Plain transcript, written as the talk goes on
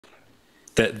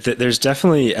There's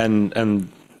definitely,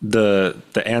 and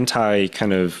the anti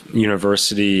kind of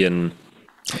university and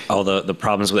all the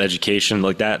problems with education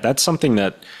like that, that's something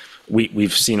that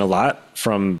we've seen a lot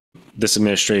from this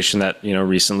administration that,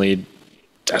 recently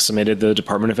decimated the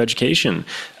Department of Education.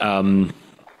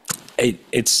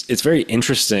 It's very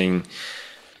interesting.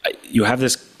 You have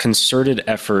this concerted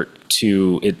effort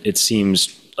to, it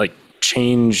seems like,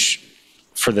 change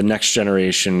for the next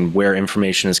generation where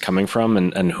information is coming from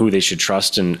and who they should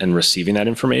trust in receiving that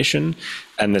information.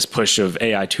 And this push of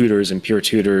AI tutors and peer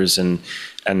tutors and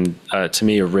to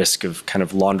me, a risk of kind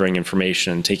of laundering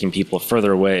information and taking people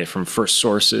further away from first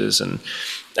sources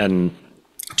and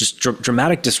just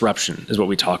dramatic disruption is what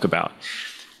we talk about.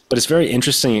 But it's very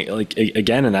interesting, like,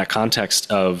 again, in that context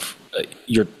of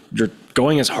you're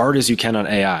going as hard as you can on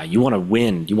AI. You want to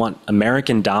win. You want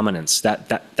American dominance.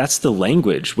 That's the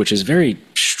language, which is very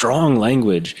strong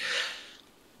language.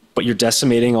 But you're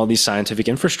decimating all these scientific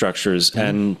infrastructures.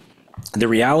 And the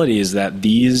reality is that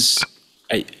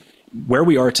where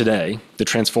we are today, the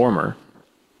transformer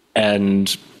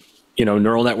and,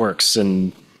 neural networks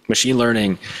and machine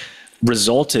learning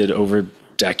resulted over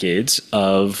decades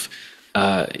of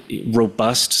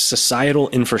robust societal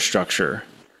infrastructure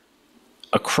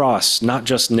across not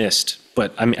just NIST,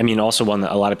 but I mean also one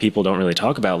that a lot of people don't really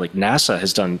talk about. Like NASA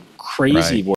has done crazy work